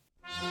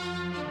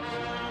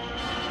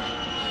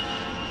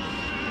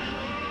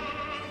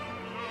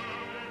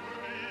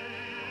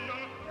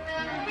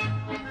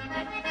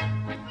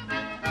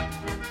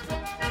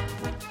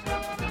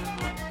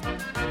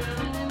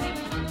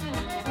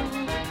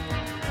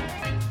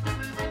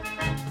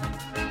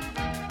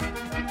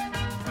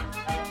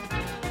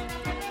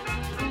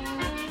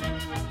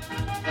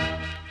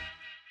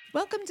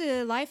Welcome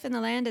to Life in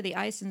the Land of the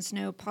Ice and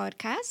Snow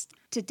podcast.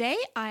 Today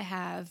I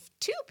have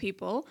two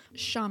people,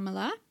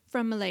 Shamala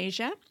from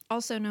Malaysia,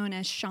 also known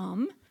as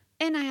Sham,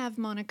 and I have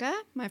Monica,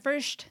 my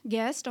first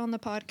guest on the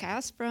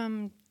podcast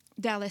from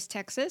Dallas,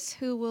 Texas,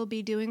 who will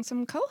be doing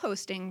some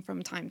co-hosting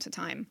from time to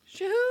time.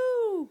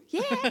 Shoo!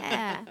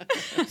 Yeah.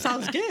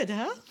 Sounds good,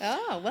 huh?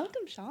 Oh,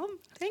 welcome, Sham.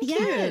 Thank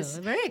Yes.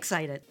 you. Very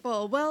excited.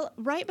 Well,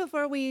 right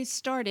before we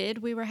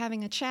started, we were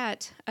having a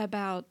chat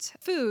about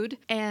food,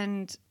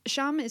 and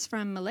Sham is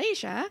from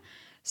Malaysia,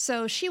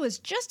 so she was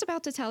just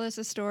about to tell us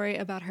a story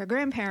about her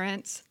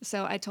grandparents,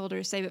 so I told her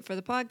to save it for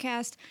the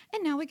podcast,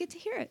 and now we get to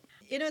hear it.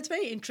 You know, it's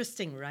very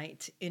interesting,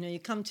 right? You know, you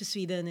come to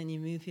Sweden and you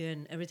move here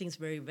and everything's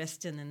very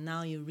Western, and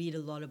now you read a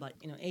lot about,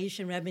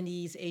 Asian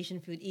remedies, Asian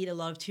food, eat a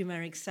lot of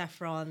turmeric,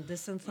 saffron,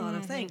 this and sort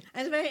of thing.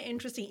 And it's very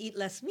interesting, eat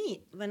less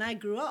meat. When I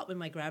grew up with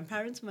my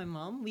grandparents, my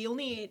mom, we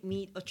only ate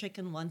meat or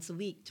chicken once a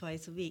week,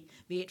 twice a week.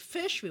 We ate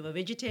fish, we were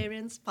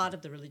vegetarians, part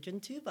of the religion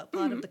too, but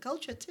part of the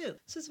culture too.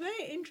 So it's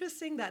very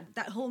interesting that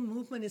that whole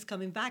movement is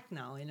coming back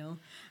now,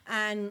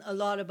 and a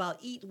lot about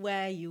eat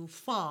where you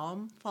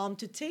farm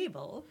to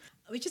table,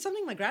 which is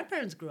something my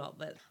grandparents grew up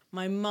with.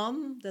 My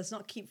mom does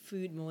not keep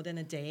food more than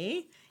a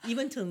day.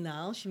 Even till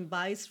now, she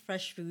buys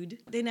fresh food.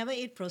 They never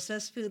ate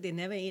processed food. They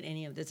never ate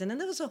any of this. And then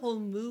there was a whole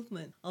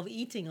movement of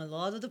eating a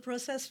lot of the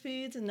processed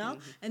foods. And now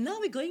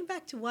we're going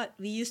back to what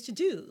we used to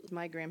do.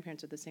 My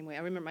grandparents are the same way.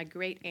 I remember my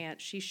great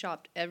aunt, she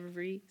shopped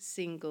every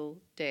single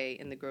day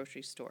in the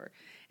grocery store.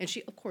 And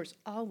she, of course,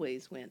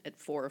 always went at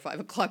 4 or 5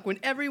 o'clock when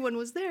everyone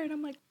was there. And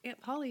I'm like,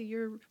 Aunt Polly,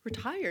 you're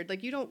retired.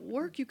 Like, you don't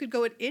work. You could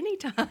go at any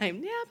time.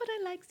 Yeah, but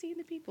I like seeing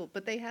the people.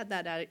 But they had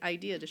that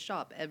idea to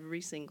shop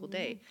every single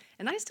day.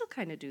 And I still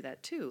kind of do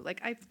that too.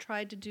 Like, I've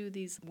tried to do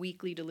these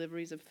weekly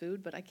deliveries of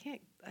food, but I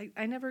can't.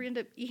 I never end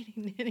up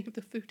eating any of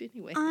the food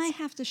anyway. I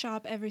have to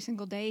shop every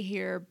single day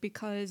here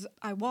because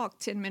I walk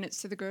 10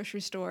 minutes to the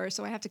grocery store,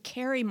 so I have to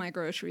carry my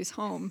groceries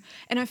home.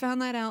 And I found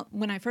that out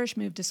when I first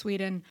moved to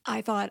Sweden.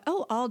 I thought,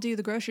 I'll do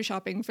the grocery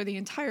shopping for the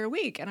entire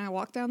week. And I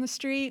walked down the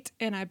street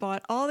and I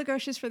bought all the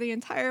groceries for the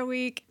entire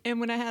week.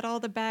 And when I had all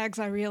the bags,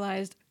 I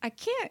realized I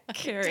can't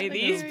carry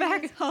these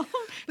back home.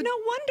 No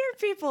wonder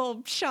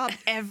people shop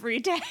every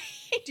day.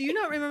 Do you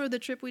not remember the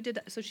trip we did?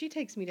 So she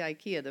takes me to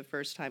IKEA the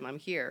first time I'm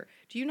here.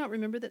 Do you not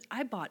remember that?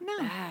 I bought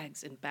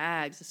bags and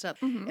bags of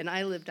stuff. And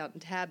I lived out in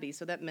Tabby,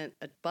 so that meant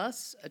a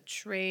bus, a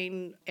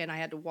train, and I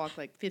had to walk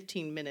like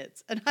 15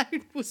 minutes. And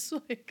I was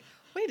like,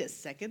 wait a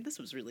second, this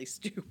was really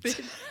stupid.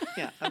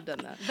 Yeah, I've done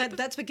that. But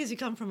that's because you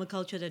come from a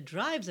culture that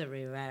drives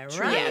everywhere,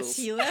 True. right? Yes.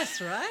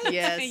 US, right?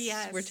 Yes,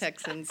 Yes. we're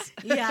Texans.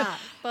 Yeah.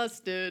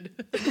 Busted.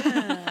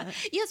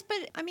 Yes,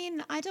 but I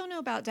mean, I don't know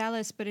about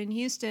Dallas, but in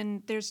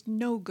Houston, there's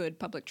no good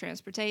public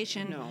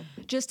transportation. No.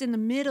 Just in the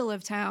middle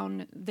of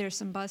town, there's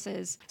some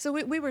buses. So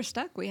we were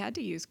stuck. We had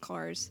to use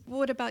cars.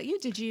 What about you?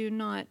 Did you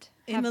not?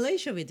 In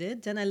Malaysia, we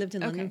did. Then I lived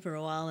in London for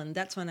a while, and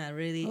that's when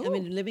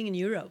living in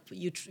Europe,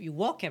 you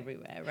walk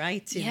everywhere,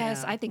 right?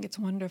 Yes, I think it's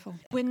wonderful.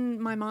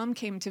 When my mom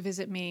came to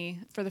visit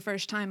me for the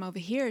first time over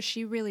here,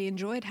 she really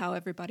enjoyed how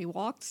everybody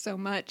walked so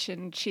much.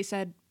 And she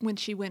said when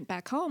she went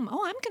back home,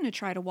 I'm going to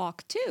try to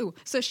walk too.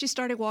 So she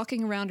started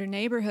walking around her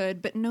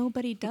neighborhood, but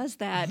nobody does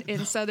that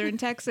in southern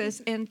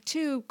Texas. And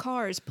 2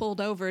 cars pulled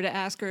over to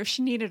ask her if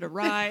she needed a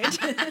ride.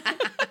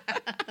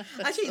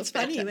 Actually, it's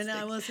funny. When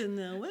I was in,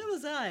 where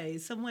was I?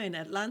 Somewhere in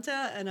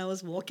Atlanta, and I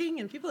was walking,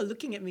 and people are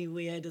looking at me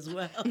weird as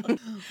well.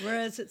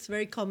 Whereas it's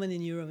very common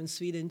in Europe and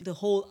Sweden, the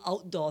whole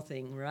outdoor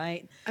thing,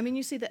 right? I mean,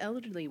 you see the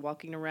elderly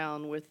walking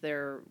around with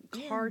their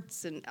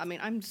carts, and I mean,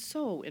 I'm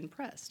so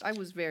impressed. I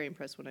was very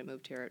impressed when I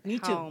moved here at Me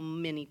how too.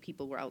 many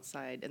people were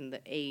outside and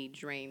the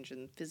age range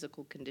and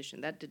physical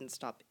condition. That didn't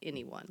stop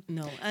anyone.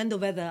 No, and the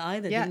weather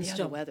either didn't the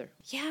stop. weather.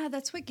 Yeah,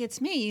 that's what gets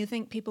me. You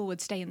think people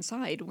would stay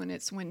inside when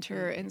it's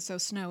winter and so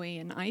snowy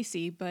and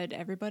icy, but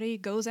everybody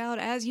goes out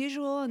as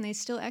usual and they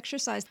still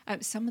exercise.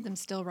 Some of them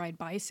still ride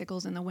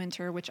bicycles in the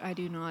winter, which I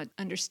do not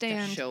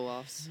understand.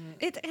 Show-offs.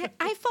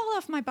 I fall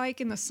off my bike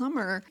in the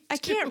summer. I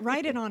can't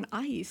ride it on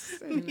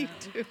ice. Me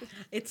too.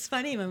 It's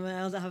funny.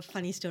 I also have a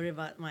funny story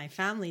about my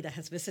family that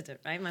has visited,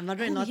 right? My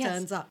mother-in-law yes.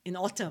 turns up in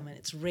autumn and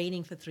it's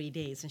raining for 3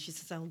 days. And she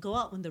says, I'll go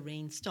out when the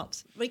rain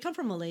stops. We come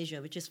from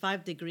Malaysia, which is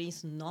 5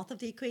 degrees north of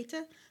the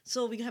equator.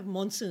 So we have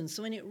monsoon.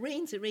 So when it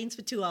rains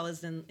for 2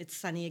 hours, then it's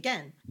sunny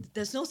again.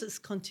 There's no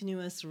such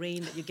continuous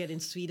rain that you get in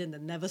Sweden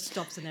that never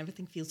stops and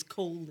everything feels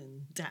cold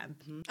and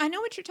damp. I know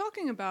what you're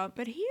talking about,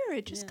 but here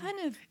it just kind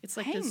of It's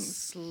like hangs. this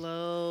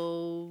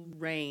slow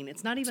rain.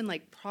 It's not even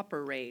like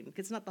proper rain.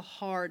 It's not the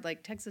hard,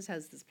 like Texas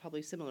has this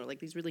probably similar, like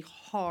these really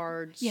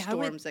hard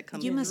storms that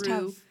come you through. must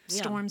have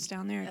storms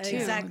down there too.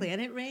 Exactly.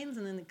 And it rains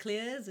and then it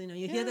clears. You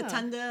hear the Yeah.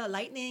 thunder,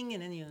 lightning,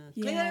 and then you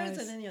clears Yes.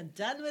 and then you're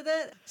done with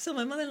it. So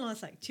my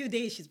mother-in-law's like 2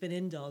 days she's been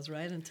indoors,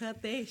 right? And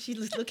third day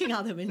she's looking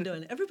out the window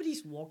and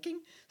everybody's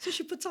walking. So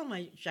she puts on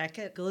my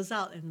jacket, goes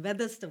out and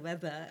weathers the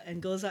weather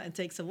and goes out and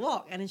takes a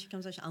walk. And then she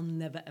comes out, I'll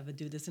never ever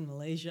do this in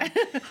Malaysia.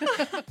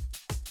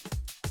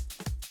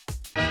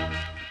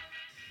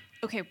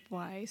 Okay,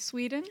 why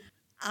Sweden?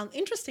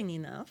 Interestingly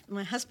enough,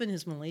 my husband,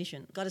 who's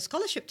Malaysian, got a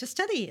scholarship to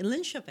study in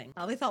Linköping.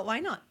 We thought, why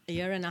not? A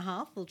year and a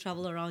half, we'll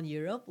travel around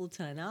Europe, we'll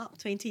turn up.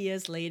 20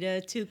 years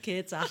later, 2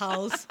 kids, a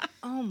house.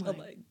 Oh my,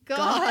 my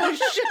gosh.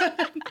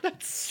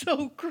 That's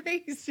so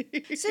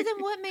crazy. So then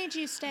what made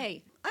you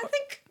stay? I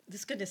think,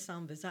 this is going to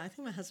sound bizarre, I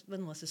think my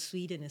husband was a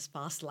Swede in his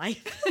past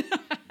life.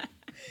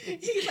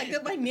 He's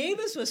like, my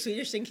neighbors were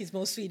Swedish, think he's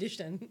more Swedish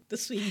than the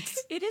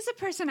Swedes. It is a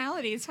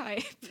personality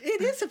type.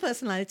 It is a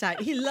personality type.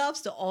 He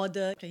loves to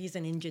order. He's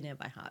an engineer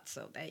by heart,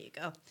 so there you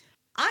go.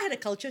 I had a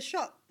culture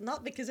shock,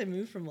 not because I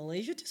moved from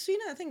Malaysia to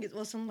Sweden. I think it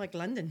was from like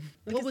London.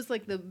 What was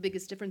like the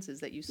biggest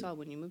differences that you saw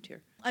when you moved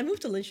here? I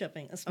moved to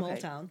Linköping, a small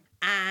town,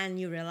 and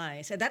you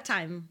realize, at that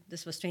time,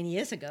 this was 20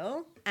 years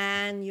ago,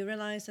 and you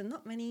realize there are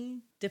not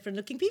many different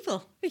looking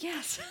people.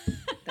 Yes.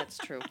 That's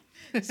true.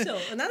 So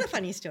another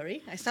funny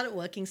story, I started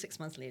working 6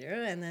 months later,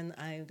 and then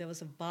there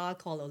was a bar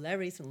called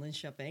O'Leary's in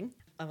Linköping.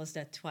 I was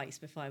there twice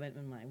before I went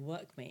with my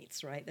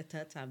workmates, right? The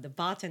third time, the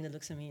bartender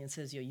looks at me and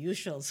says, "You're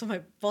usual." So my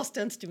boss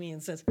turns to me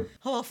and says,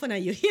 "How often are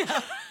you here?"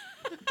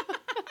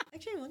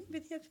 Actually, I've only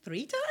been here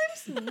 3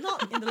 times,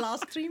 not in the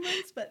last 3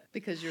 months, but...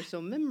 Because you're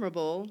so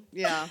memorable.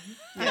 Yeah,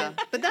 yeah.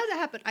 But that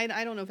happened,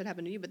 I don't know if it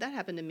happened to you, but that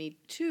happened to me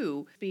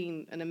too.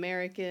 Being an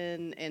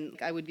American, and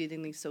I would get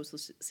in these social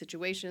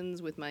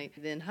situations with my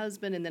then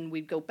husband, and then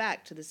we'd go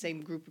back to the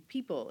same group of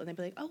people, and they'd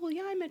be like, "Oh, well,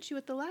 yeah, I met you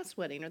at the last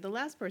wedding or the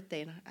last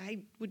birthday." And I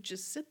would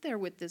just sit there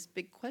with this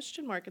big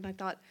question mark, and I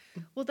thought,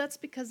 well, that's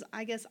because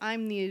I guess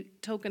I'm the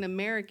token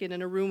American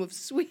in a room of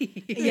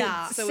Swedes.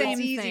 Yeah, so same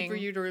it's easy thing. for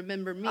you to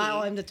remember me.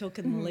 Oh, I'm the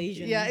token Malaysian.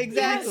 Yeah,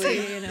 exactly.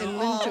 Yes, you know. In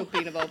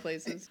Linköping, of all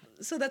places.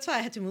 So that's why I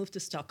had to move to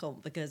Stockholm,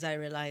 because I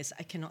realized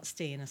I cannot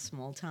stay in a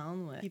small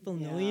town where people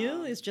know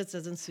you. It just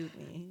doesn't suit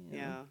me. You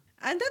know? Yeah.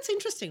 And that's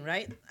interesting,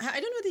 right? I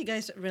don't know whether you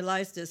guys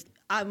realize this.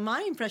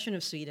 My impression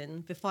of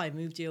Sweden before I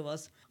moved here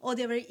was, oh,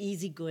 they're very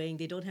easygoing.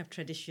 They don't have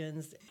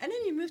traditions. And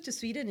then you move to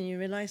Sweden and you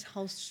realize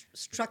how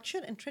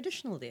structured and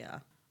traditional they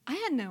are. I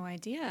had no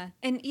idea.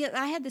 And yet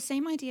I had the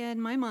same idea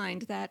in my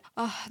mind that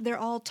they're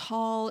all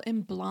tall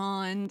and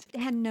blonde.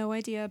 I had no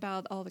idea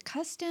about all the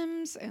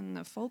customs and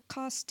the folk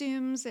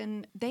costumes.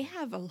 And they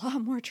have a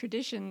lot more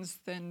traditions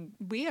than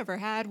we ever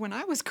had when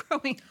I was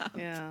growing up.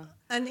 Yeah.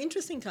 An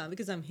interesting time,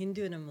 because I'm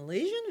Hindu and I'm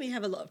Malaysian, we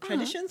have a lot of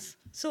traditions.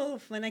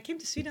 So when I came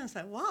to Sweden, I was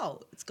like,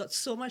 wow, it's got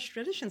so much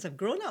traditions. I've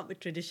grown up with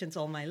traditions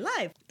all my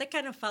life. That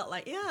kind of felt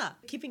like, yeah,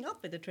 keeping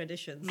up with the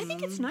traditions. I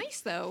think it's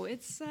nice, though.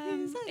 It's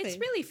Exactly. it's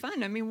really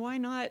fun. I mean, why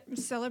not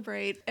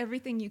celebrate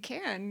everything you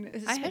can,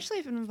 especially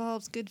if it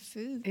involves good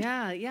food?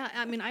 Yeah, yeah.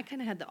 I mean, I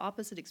kind of had the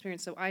opposite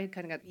experience. So I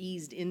kind of got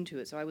eased into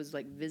it. So I was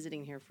like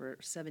visiting here for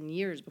 7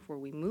 years before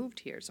we moved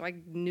here. So I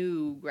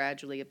knew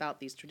gradually about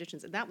these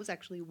traditions. And that was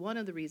actually one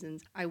of the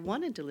reasons I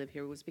wanted to live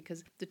here, was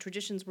because the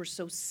traditions were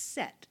so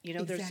set. You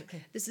know,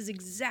 Exactly. this is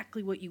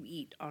exactly what you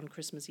eat on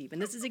Christmas Eve.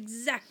 And this is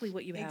exactly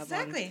what you have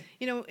Exactly. on,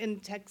 you know, in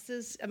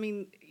Texas. I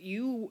mean,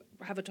 you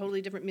have a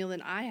totally different meal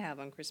than I have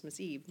on Christmas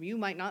Eve. You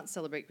might not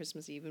celebrate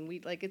Christmas Eve, and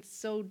it's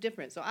so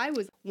different. So I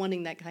was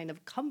wanting that kind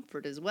of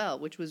comfort as well,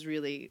 which was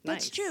really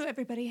nice. That's true.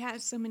 Everybody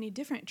has so many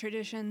different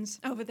traditions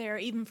over there,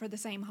 even for the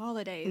same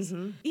holidays.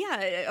 Mm-hmm.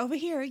 Yeah, over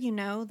here, you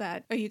know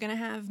that, are you going to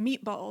have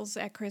meatballs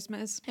at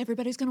Christmas?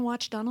 Everybody's going to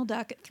watch Donald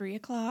Duck at 3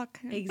 o'clock.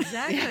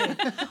 Exactly.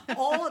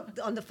 Or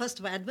on the first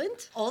of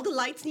Advent, all the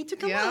lights need to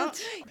come Yeah.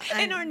 out.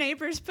 And our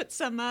neighbors put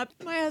some up.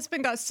 My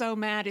husband got so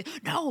mad.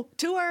 No,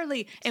 too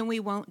early. And we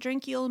won't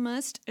drink Yule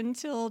Must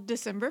until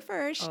December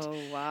 1st.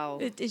 Oh, wow.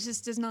 It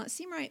just does not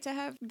seem right to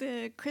have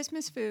the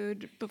Christmas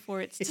food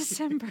before it's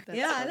December. That's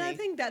Yeah, and I funny.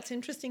 think that's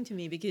interesting to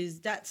me, because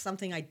that's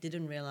something I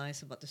didn't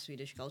realize about the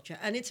Swedish culture.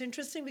 And it's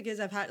interesting because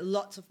I've had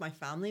lots of my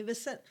family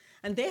visit,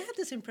 and they had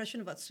this impression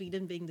about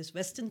Sweden being this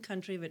Western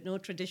country with no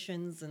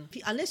traditions. And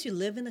unless you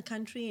live in the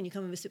country and you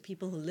come and visit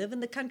people who live in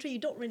the country, you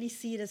don't really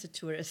see it as a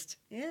tourist.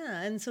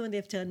 Yeah, and so when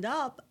they've turned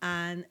up,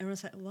 and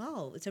everyone's like,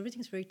 wow,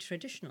 everything's very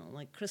traditional.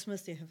 Like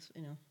Christmas, they have,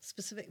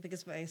 specific,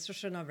 because my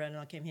sister and our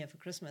brother-in-law came here for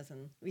Christmas,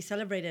 and we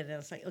celebrated, and I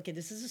was like, okay,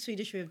 this is a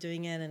Swedish way of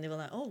doing it. And they were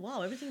like, oh,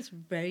 wow, everything's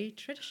very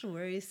traditional,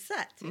 very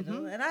set, you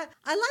know. And I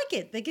like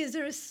it because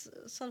there is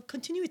sort of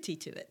continuity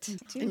to it.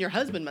 And your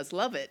husband must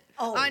love it.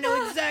 Oh. I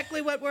know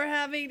exactly what we're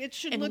having. It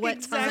should And look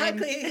what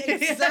time.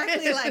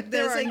 Exactly like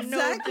There this. are no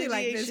Exactly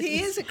like this. He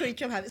deviations. is a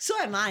creature of habit. So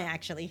am I,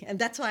 actually, and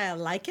that's why I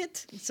like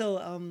it.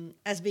 So,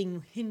 as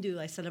being Hindu,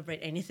 I celebrate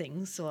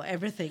anything, so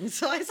everything.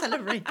 So I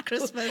celebrate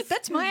Christmas.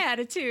 That's my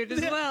attitude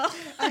as well.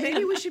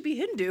 Maybe we should be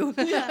Hindu.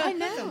 I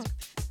know.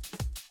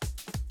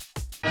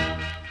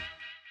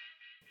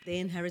 They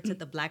inherited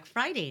the Black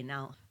Friday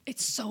now.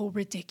 It's so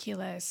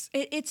ridiculous.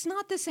 It's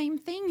not the same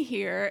thing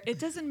here. It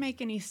doesn't make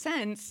any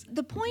sense.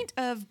 The point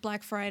of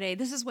Black Friday,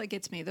 this is what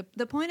gets me.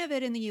 The point of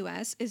it in the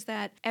US is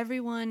that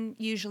everyone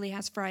usually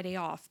has Friday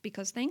off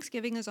because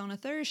Thanksgiving is on a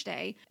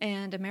Thursday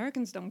and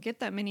Americans don't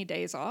get that many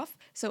days off.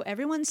 So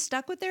everyone's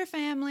stuck with their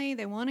family.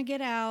 They want to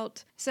get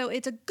out. So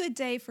it's a good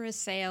day for a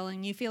sale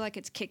and you feel like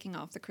it's kicking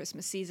off the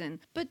Christmas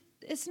season. But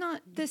it's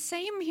not the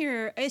same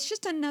here. It's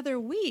just another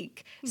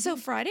week. So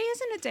Friday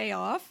isn't a day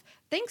off.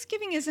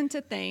 Thanksgiving isn't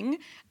a thing,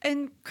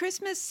 and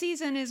Christmas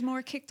season is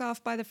more kicked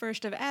off by the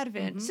first of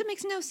Advent. So it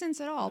makes no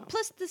sense at all.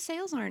 Plus, the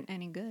sales aren't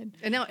any good.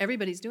 And now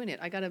everybody's doing it.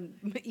 I got an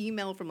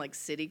email from like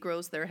City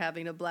Gross. They're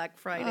having a Black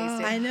Friday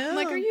sale. I know. I'm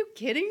like, are you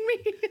kidding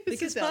me? This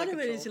Because is out part of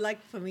it control. is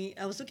like, for me,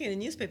 I was looking at the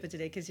newspaper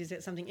today because you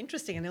said something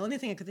interesting, and the only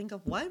thing I could think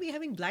of, why are we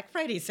having Black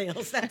Friday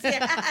sales? That's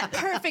it.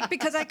 Perfect,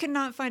 because I could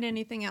not find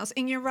anything else.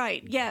 And you're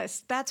right.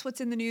 Yes, that's what's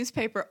in the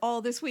newspaper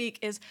all this week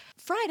is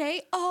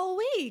Friday all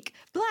week,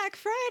 Black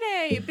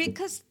Friday,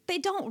 because they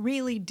don't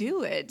really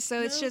do it.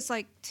 So it's just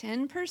like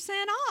 10%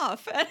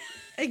 off.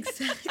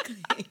 Exactly.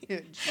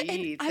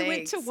 Gee, I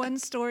went to thanks. one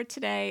store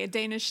today, a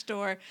Danish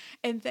store,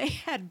 and they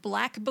had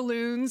black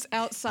balloons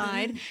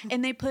outside,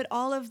 and they put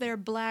all of their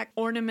black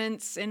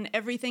ornaments and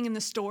everything in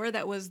the store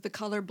that was the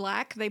color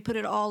black. They put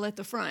it all at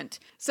the front.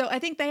 So I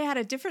think they had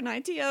a different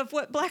idea of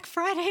what Black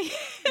Friday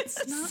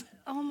is.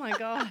 Oh my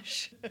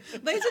gosh.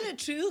 But isn't it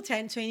true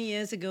 10, 20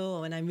 years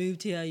ago when I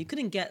moved here, you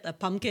couldn't get a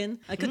pumpkin?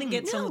 I couldn't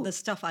get some of No. the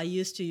stuff I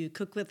used to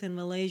cook with in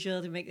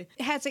Malaysia to make it.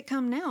 Has it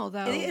come now,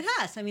 though? It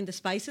has. I mean, the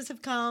spices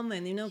have come,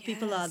 and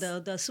people are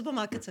Yes. the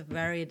supermarkets have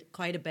varied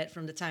quite a bit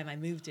from the time I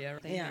moved here.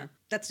 Yeah,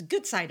 that's a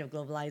good side of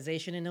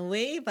globalization in a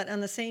way. But on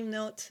the same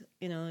note,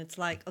 it's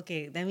like,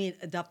 okay, then we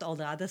adopt all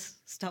the other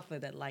stuff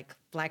with it, like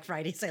Black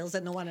Friday sales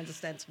that no one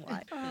understands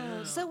why.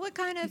 So what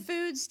kind of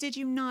foods did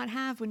you not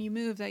have when you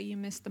moved that you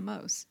missed the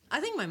most? I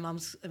think my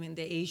mom's,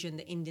 the Asian,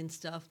 the Indian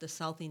stuff, the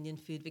South Indian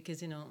food,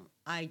 because,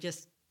 I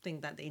just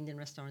think that the Indian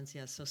restaurants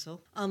here are so-so.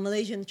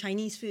 Malaysian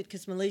Chinese food,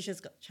 because Malaysia's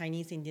got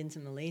Chinese, Indians,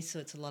 and Malays, so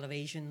it's a lot of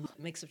Asian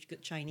mix of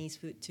good Chinese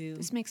food too.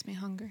 This makes me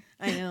hungry.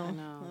 I know.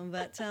 know.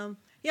 But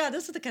yeah,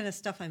 those are the kind of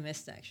stuff I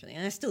missed actually,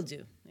 and I still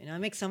do. I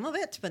make some of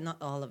it, but not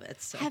all of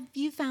it. So. Have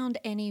you found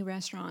any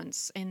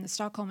restaurants in the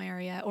Stockholm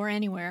area or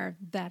anywhere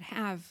that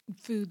have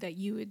food that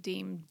you would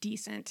deem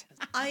decent?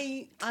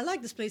 I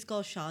like this place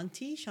called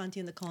Shanti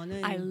in the corner.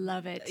 I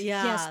love it.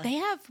 Yeah. Yes, they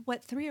have,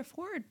 3 or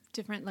 4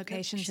 different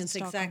locations in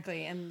Stockholm.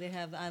 Exactly, and they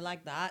have. I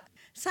like that.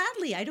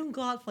 Sadly, I don't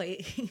go out for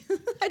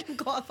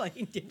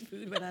Indian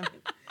food when I'm.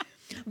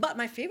 But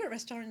my favorite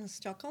restaurant in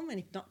Stockholm, and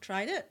if not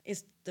tried it,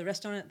 is the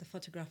restaurant at the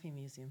Photography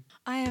Museum.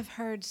 I have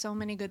heard so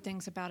many good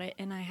things about it,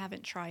 and I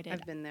haven't tried it.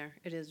 I've been there.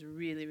 It is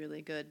really,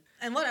 really good.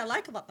 And what I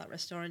like about that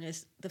restaurant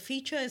is the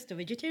feature is the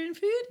vegetarian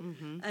food,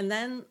 and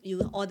then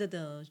you order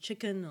the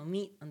chicken or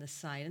meat on the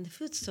side, and the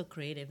food's so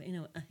creative.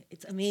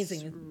 It's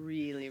amazing. It's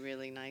really,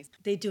 really nice.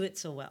 They do it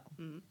so well.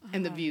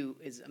 And the view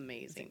is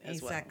amazing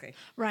as well. Exactly.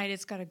 Right,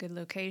 it's got a good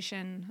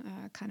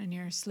location, kind of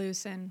near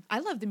Slusen. I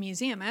love the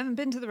museum. I haven't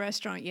been to the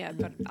restaurant yet,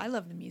 but I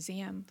love the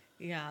museum.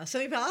 Yeah. So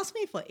if you ask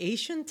me for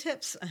Asian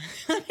tips,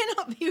 I may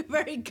not be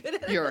very good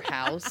at it. Your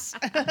house.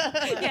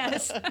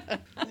 Yes.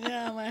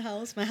 Yeah, my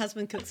house. My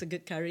husband cooks a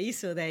good curry,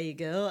 so there you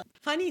go.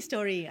 Funny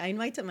story. I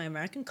invited my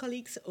American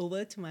colleagues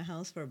over to my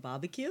house for a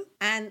barbecue,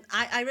 and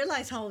I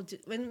realized how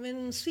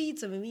when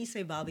sweets, and when we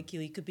say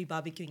barbecue, you could be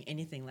barbecuing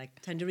anything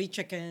like tandoori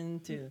chicken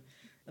to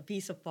a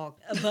piece of pork,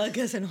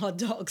 burgers and hot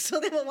dogs. So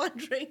they were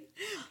wondering,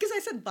 because I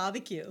said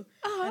barbecue.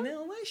 And then,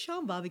 why is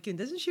Sean barbecuing?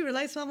 Doesn't she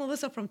realize some of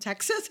us are from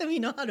Texas and we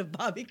know how to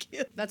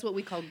barbecue? That's what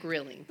we call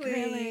grilling.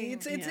 Really?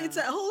 It's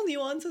a whole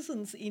nuances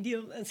and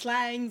idiom and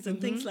slangs and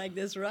things like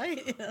this,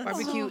 right?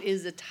 Barbecue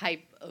is a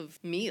type of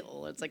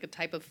meal. It's like a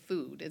type of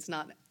food. It's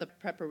not the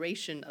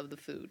preparation of the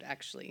food,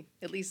 actually,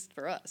 at least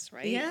for us,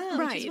 right? Yeah,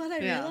 which is Right. what I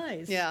Yeah.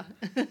 realized. Yeah.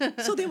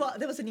 So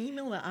there was an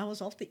email that I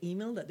was off the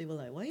email that they were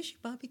like, why is she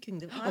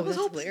barbecuing? I Oh, was that's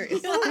hoping-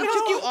 hilarious. Oh, I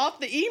took you off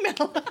the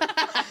email.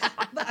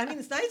 But I mean,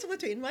 it's nice of her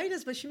to invite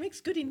us, but she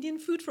makes good Indian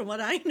food from what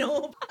I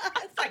know.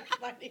 It's like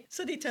funny.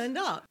 So they turned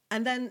up.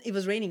 And then it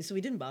was raining, so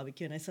we didn't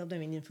barbecue, and I served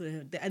them Indian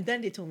food. And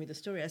then they told me the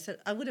story. I said,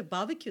 I would have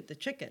barbecued the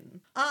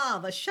chicken.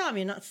 But Sham,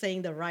 you're not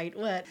saying the right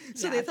word.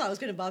 So they thought I was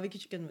going to barbecue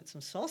chicken with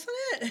some sauce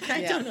on it.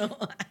 I Yeah. don't know.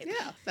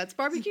 Yeah, that's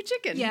barbecue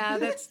chicken. Yeah,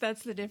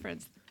 that's the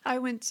difference. I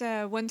went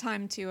one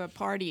time to a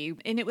party,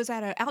 and it was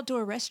at an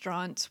outdoor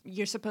restaurant.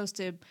 You're supposed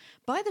to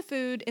buy the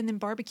food and then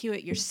barbecue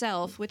it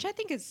yourself, which I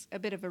think is a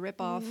bit of a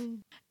ripoff.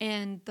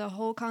 And the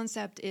whole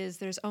concept is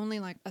there's only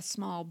like a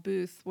small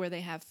booth where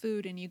they have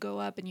food, and you go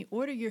up and you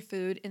order your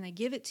food, and they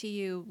give it to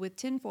you with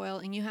tinfoil,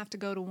 and you have to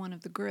go to one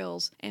of the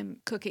grills and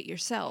cook it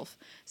yourself.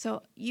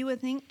 So you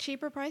would think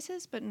cheaper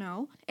prices, but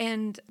no.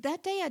 And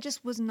that day I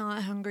just was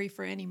not hungry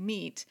for any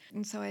meat.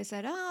 And so I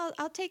said,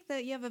 I'll take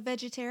you have a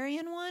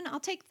vegetarian one? I'll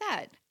take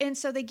that. And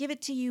so they give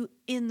it to you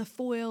in the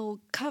foil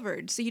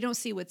covered, so you don't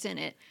see what's in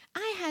it.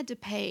 I had to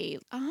pay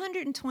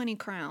 120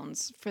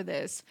 crowns for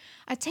this.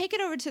 I take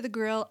it over to the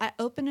grill, I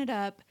open it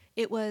up.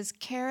 It was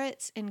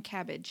carrots and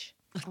cabbage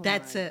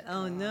That's it.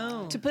 Oh,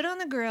 no. to put on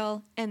the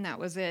grill, and that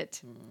was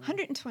it.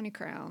 120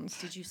 crowns.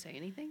 Did you say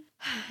anything?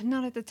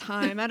 Not at the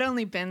time. I'd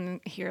only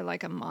been here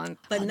like a month.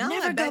 But I'll now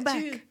never I go bet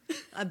back.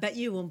 I bet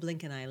you won't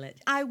blink an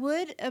eyelid. I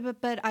would,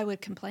 but I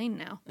would complain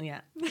now.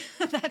 Yeah.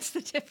 That's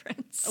the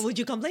difference. Would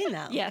you complain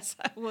now? Yes,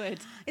 I would.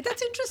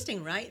 That's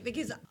interesting, right?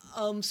 Because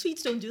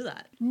Swedes don't do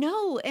that.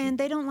 No, and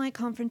they don't like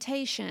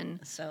confrontation.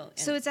 So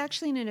it's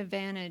actually an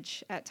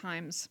advantage at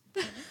times.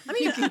 I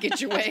mean, You can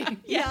get your way.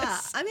 yeah.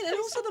 I mean, and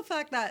also the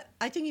fact that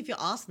I think if you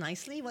ask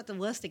nicely, what the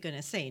worst they're going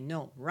to say?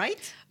 No,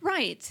 right?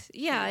 Right.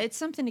 Yeah, it's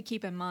something to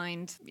keep in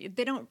mind.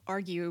 They don't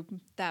argue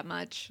that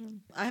much.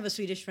 I have a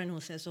Swedish friend who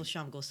says, "Oh,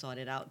 Sham, go sort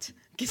it out."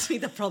 Gives me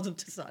the problem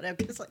to sort out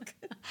because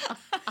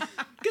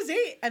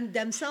they and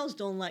themselves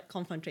don't like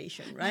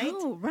confrontation, right?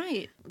 Oh,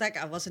 right. Like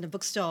I was in a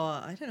bookstore,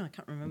 I don't know, I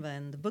can't remember,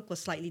 and the book was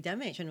slightly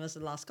damaged and it was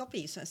the last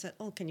copy. So I said,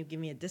 "Oh, can you give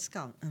me a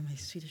discount?" And my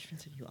Swedish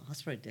friend said, "You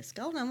asked for a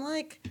discount?" I'm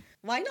like,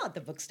 "Why not?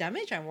 The book's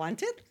damaged. I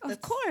want it."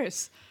 Of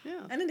course.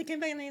 Yeah. And then they came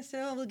back and they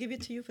said, "Oh, we'll give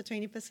it to you for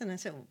 20%. I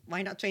said,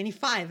 "Why not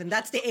 25?" And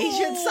that's the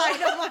Asian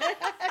side of my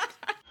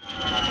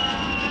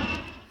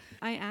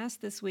I asked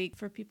this week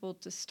for people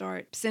to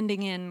start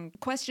sending in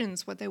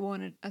questions, what they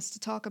wanted us to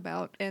talk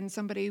about. And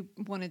somebody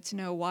wanted to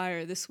know, why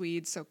are the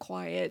Swedes so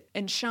quiet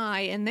and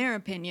shy in their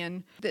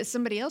opinion? That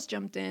somebody else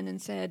jumped in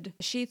and said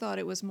she thought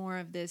it was more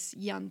of this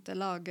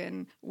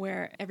jantelagen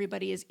where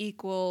everybody is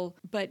equal,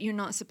 but you're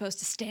not supposed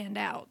to stand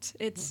out.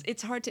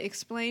 It's hard to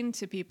explain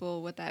to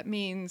people what that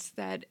means,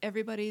 that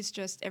everybody's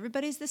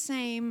the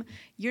same.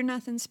 You're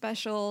nothing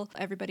special.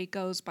 Everybody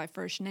goes by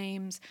first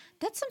names.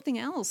 That's something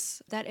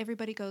else, that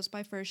everybody goes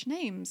by first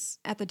names.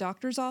 At the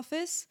doctor's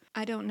office,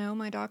 I don't know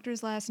my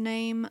doctor's last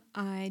name.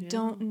 I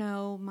don't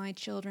know my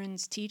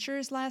children's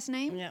teacher's last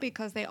name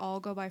because they all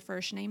go by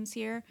first names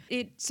here.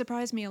 It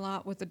surprised me a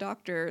lot with the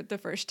doctor the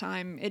first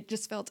time. It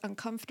just felt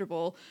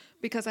uncomfortable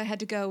because I had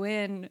to go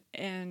in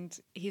and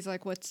he's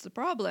like, "What's the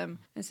problem?"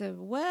 I said,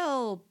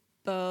 "Well,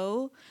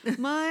 Bo,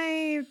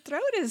 my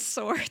throat is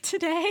sore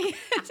today."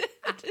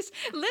 Just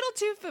a little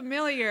too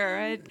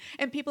familiar.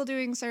 And people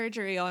doing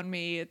surgery on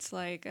me, it's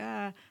like,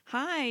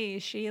 "Hi,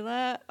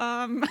 Sheila."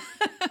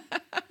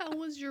 How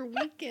was your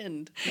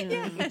weekend?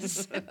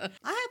 Yes.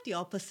 I have the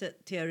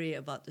opposite theory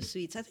about the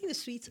Swedes. I think the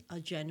Swedes are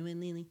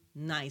genuinely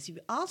nice. If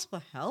you ask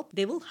for help,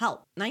 they will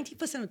help.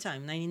 90% of the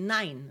time,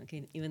 99,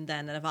 okay, even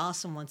then, that I've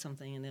asked someone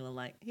something and they were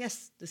like,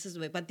 "Yes, this is the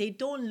way," but they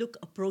don't look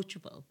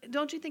approachable.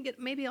 Don't you think it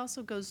maybe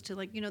also goes to,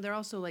 like, they're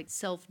also like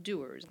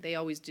self-doers. They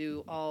always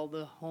do all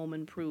the home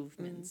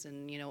improvements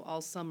and,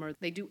 all summer.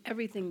 They do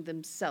everything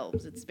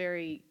themselves. It's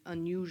very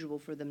unusual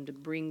for them to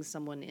bring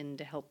someone in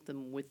to help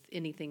them with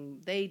anything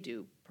they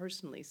do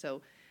personally.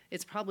 So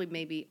it's probably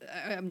maybe,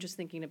 I'm just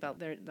thinking about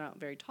they're not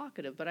very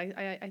talkative, but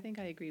I think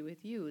I agree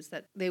with you, is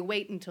that they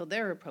wait until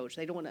they're approached.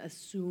 They don't want to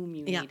assume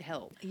you need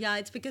help. Yeah,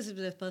 it's because of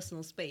their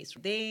personal space.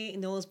 They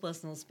know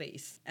personal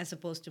space, as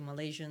opposed to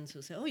Malaysians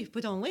who say, "Oh, you've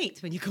put on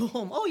weight when you go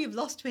home. Oh, you've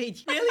lost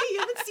weight. Really? You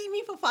haven't seen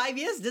me for 5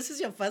 years? This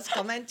is your first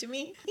comment to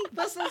me?"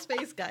 Personal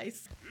space,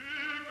 guys.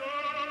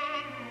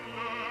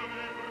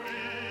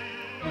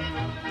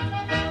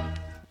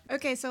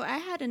 Okay, so I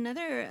had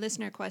another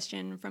listener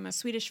question from a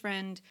Swedish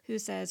friend who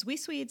says, "We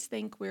Swedes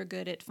think we're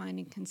good at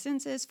finding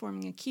consensus,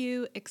 forming a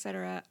queue,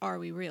 etc. Are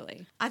we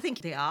really?" I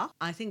think they are.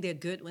 I think they're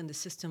good when the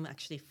system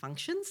actually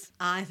functions.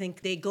 I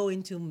think they go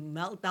into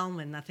meltdown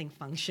when nothing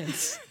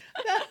functions.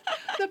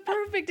 The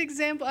perfect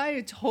example, I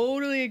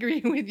totally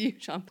agree with you,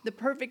 Sean. The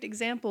perfect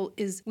example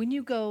is when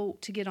you go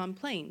to get on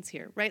planes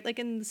here, right? Like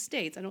in the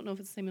States, I don't know if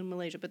it's the same in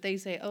Malaysia, but they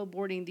say, "Oh,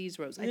 boarding these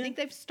rows." I think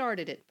they've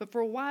started it. But for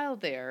a while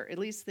there, at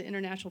least the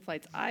international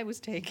flights I was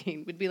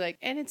taking would be like,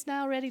 "And it's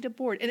now ready to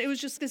board." And it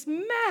was just this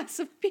mass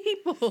of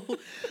people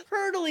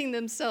hurtling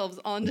themselves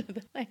onto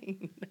the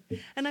plane.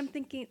 And I'm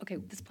thinking, okay,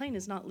 this plane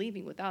is not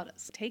leaving without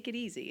us. Take it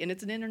easy. And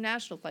it's an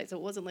international flight, so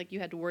it wasn't like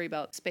you had to worry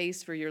about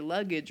space for your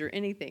luggage or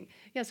anything.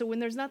 Yeah, so when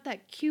there's not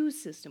that queue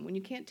system, when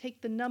you can't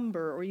take the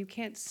number or you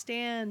can't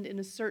stand in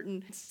a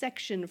certain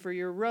section for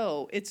your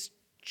row, it's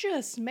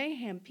just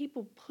mayhem.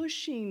 People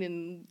pushing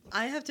and...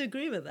 I have to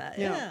agree with that,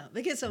 yeah.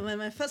 Because when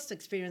my first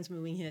experience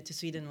moving here to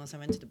Sweden was I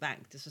went to the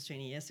bank. This was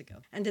 20 years ago.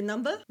 And the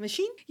number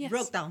machine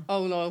broke down.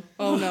 Oh, no.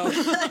 Oh, no.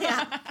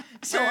 Yeah.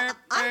 So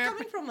I'm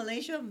coming from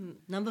Malaysia,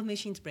 number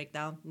machines break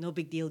down, no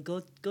big deal.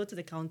 Go to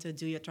the counter,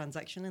 do your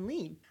transaction and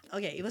leave.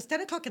 Okay, it was 10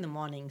 o'clock in the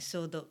morning,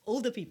 so the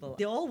older people,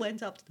 they all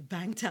went up to the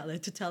bank teller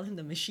to tell him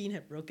the machine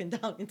had broken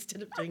down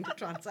instead of doing the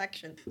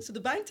transaction. So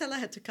the bank teller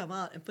had to come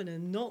out and put a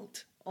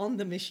note on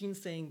the machine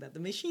saying that the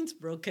machine's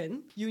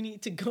broken, you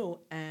need to go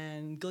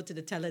to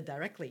the teller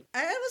directly.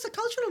 And it was a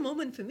cultural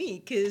moment for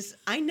me because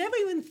I never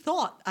even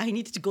thought I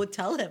needed to go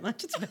tell him. I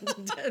just went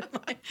and did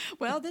my...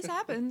 Well, this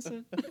happens.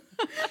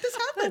 This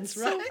happens,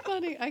 right? So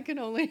funny. I can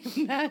only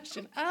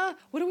imagine.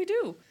 What do we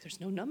do? There's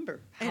no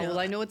number. How will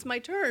I know it's my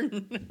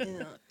turn?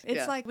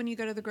 It's like when you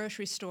go to the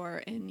grocery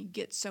store and you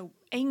get so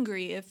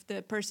angry if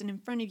the person in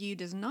front of you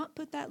does not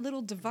put that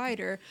little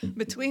divider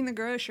between the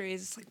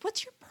groceries. It's like,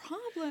 what's your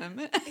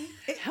problem?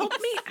 Help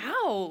me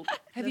out.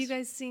 Have you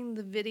guys seen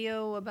the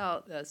video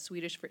about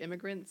Swedish for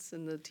immigrants,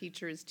 and the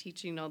teacher is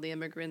teaching all the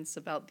immigrants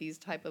about these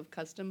type of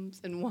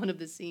customs? And one of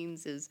the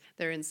scenes is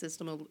they're in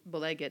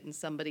Systembolaget and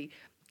somebody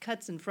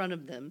cuts in front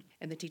of them,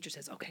 and the teacher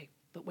says, okay,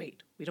 but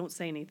wait, we don't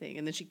say anything.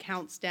 And then she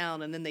counts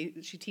down, and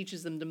then she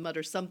teaches them to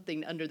mutter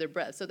something under their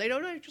breath. So they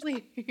don't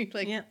actually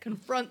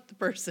confront the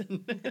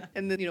person.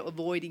 And then,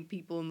 avoiding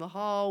people in the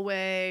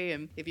hallway.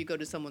 And if you go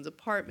to someone's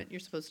apartment, you're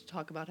supposed to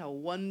talk about how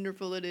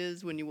wonderful it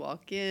is when you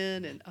walk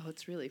in. And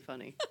it's really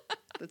funny.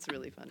 That's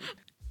really funny.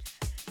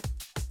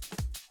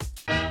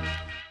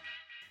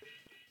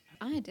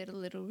 I did a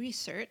little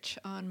research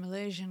on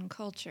Malaysian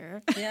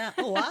culture. Yeah.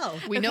 Oh, wow.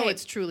 We know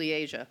it's truly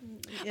Asia.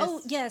 Yes.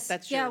 Oh, yes.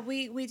 That's yeah,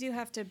 true. we do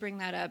have to bring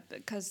that up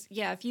because,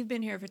 if you've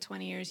been here for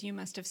 20 years, you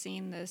must have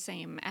seen the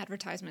same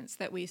advertisements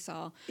that we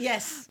saw.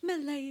 Yes.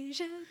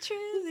 Malaysia,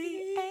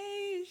 truly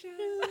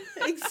Asia.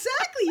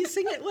 Exactly. You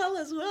sing it well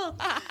as well.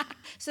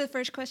 So the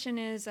first question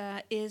is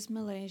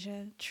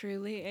Malaysia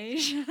truly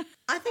Asia?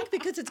 I think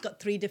because it's got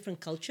 3 different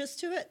cultures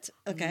to it.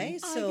 Okay. I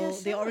So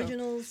guess the so.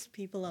 originals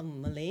people are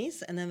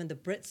Malays, and then when the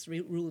Brits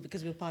ruled,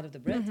 because we're part of the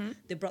Brit,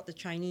 they brought the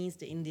Chinese,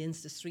 the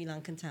Indians, the Sri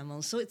Lankan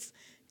Tamils. So it's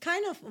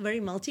kind of very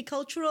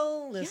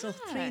multicultural. There's sort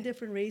of 3 Yeah.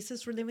 different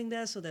races were living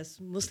there. So there's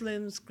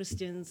Muslims,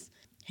 Christians,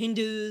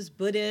 Hindus,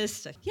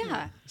 Buddhists.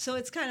 Yeah. So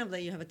it's kind of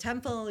like you have a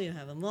temple, you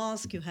have a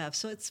mosque,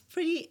 so it's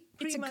pretty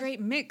It's a much. great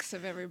mix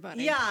of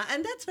everybody. Yeah,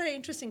 and that's very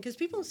interesting because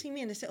people see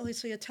me and they say, "Oh,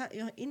 so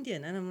you're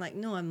Indian," and I'm like,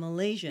 "No, I'm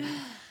Malaysian."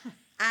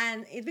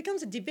 And it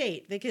becomes a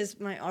debate because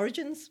my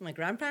origins, my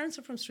grandparents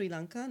are from Sri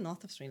Lanka,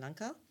 north of Sri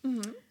Lanka.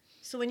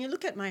 So when you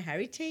look at my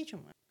heritage or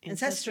my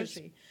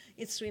ancestry,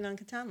 it's Sri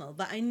Lanka Tamil.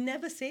 But I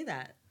never say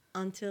that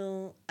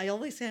until I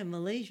always say I'm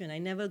Malaysian. I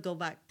never go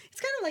back.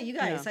 It's kind of like you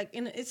guys. Yeah. Like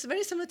it's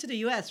very similar to the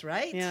US,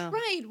 right? Yeah.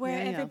 Right, where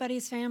Yeah, yeah.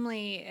 everybody's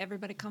family,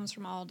 everybody comes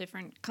from all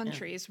different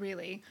countries,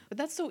 really. But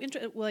that's so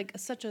interesting.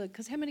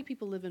 Because how many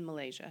people live in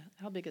Malaysia?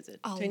 How big is it?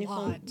 A 24,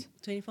 lot.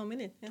 24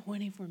 million. Yeah.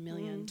 24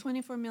 million.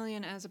 24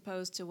 million as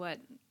opposed to what,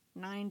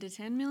 9 to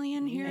 10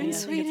 million here Yeah, in I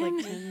think Sweden?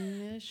 it's like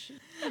 10-ish.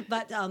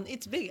 But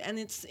it's big and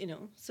it's, so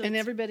And it's-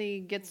 everybody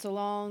gets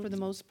along for the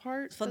most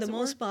part? for the does it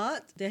most work?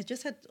 part, they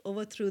just had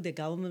overthrew the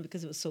government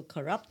because it was so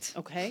corrupt.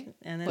 Okay.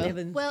 And then Well- they've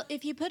been Well,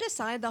 if you put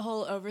aside the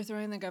whole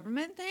overthrowing the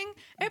government thing,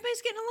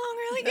 everybody's getting along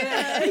really good.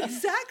 Yeah,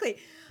 exactly.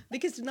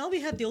 Because now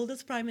we have the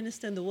oldest prime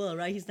minister in the world,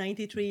 right? He's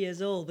 93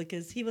 years old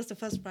because he was the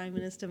first prime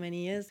minister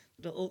many years.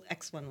 The old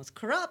ex-one was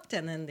corrupt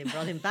and then they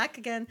brought him back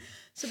again.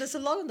 So there's a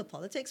lot in the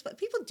politics, but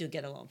people do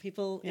get along.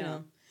 People,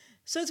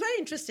 So it's very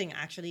interesting,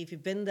 actually. If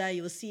you've been there,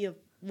 you will see a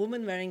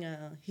woman wearing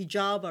a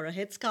hijab or a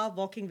headscarf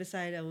walking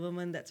beside a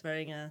woman that's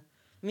wearing a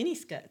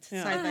miniskirt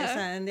side by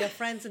side. And they're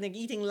friends and they're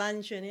eating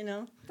lunch and,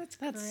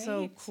 That's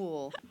so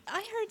cool.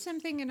 I heard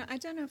something, and I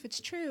don't know if it's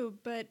true,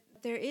 but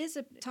there is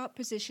a top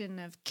position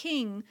of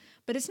king,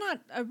 but it's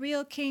not a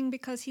real king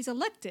because he's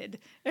elected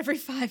every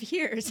 5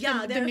 years.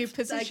 Yeah, the new there's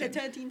position. like a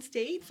 13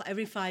 state.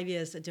 Every 5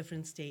 years, a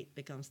different state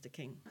becomes the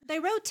king. They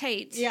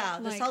rotate. Yeah,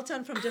 the like-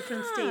 sultan from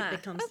different state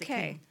becomes the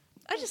okay. king.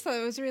 I just thought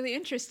it was really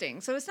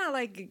interesting. So it's not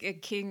like a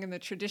king in the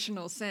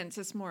traditional sense.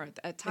 It's more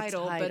a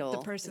title, but the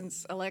title.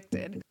 person's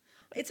elected.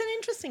 It's an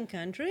interesting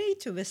country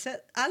to visit.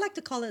 I like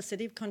to call it a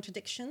city of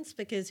contradictions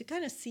because you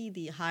kind of see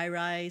the high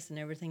rise and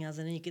everything else,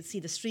 and then you can see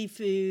the street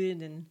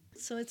food, and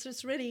so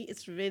it's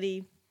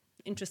really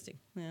interesting.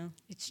 Yeah.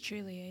 It's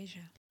truly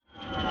Asia.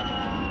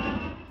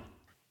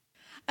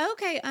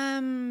 Okay,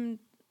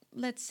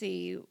 let's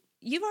see.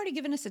 You've already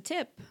given us a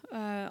tip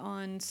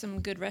on some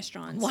good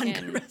restaurants. One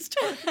good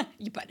restaurant.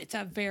 But it's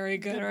a very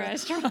good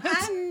restaurant.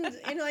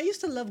 And I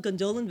used to love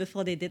Gondolin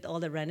before they did all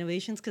the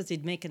renovations because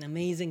they'd make an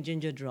amazing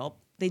ginger drop.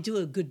 They do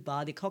a good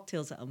bar. The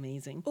cocktails are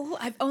amazing. Oh,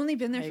 I've only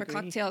been there for agree.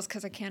 cocktails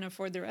because I can't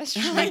afford the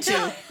restaurant. Me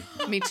too.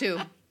 Me too.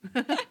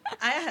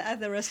 I had at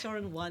the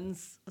restaurant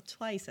once or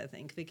twice, I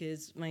think,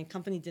 because my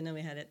company dinner,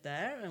 we had it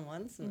there and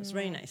once, and it was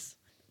very nice.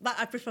 But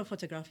I prefer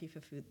photography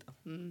for food,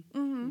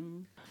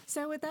 though.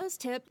 So with those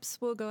tips,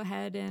 we'll go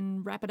ahead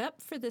and wrap it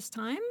up for this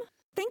time.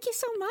 Thank you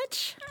so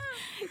much.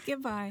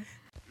 Goodbye.